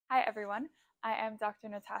Hi everyone, I am Dr.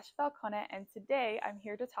 Natasha Falcone and today I'm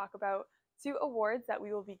here to talk about two awards that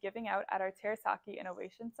we will be giving out at our Terasaki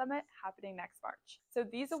Innovation Summit happening next March. So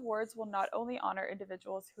these awards will not only honor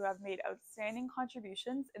individuals who have made outstanding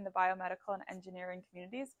contributions in the biomedical and engineering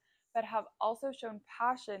communities, but have also shown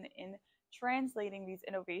passion in translating these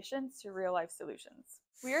innovations to real-life solutions.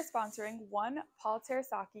 We are sponsoring one Paul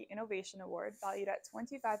Terasaki Innovation Award valued at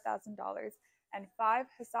 $25,000 and 5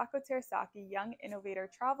 Hisako Terasaki Young Innovator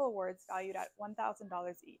Travel Awards valued at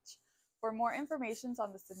 $1,000 each. For more information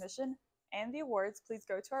on the submission and the awards, please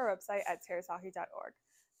go to our website at terasaki.org.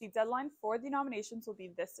 The deadline for the nominations will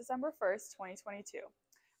be this December 1st, 2022.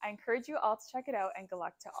 I encourage you all to check it out and good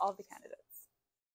luck to all the candidates.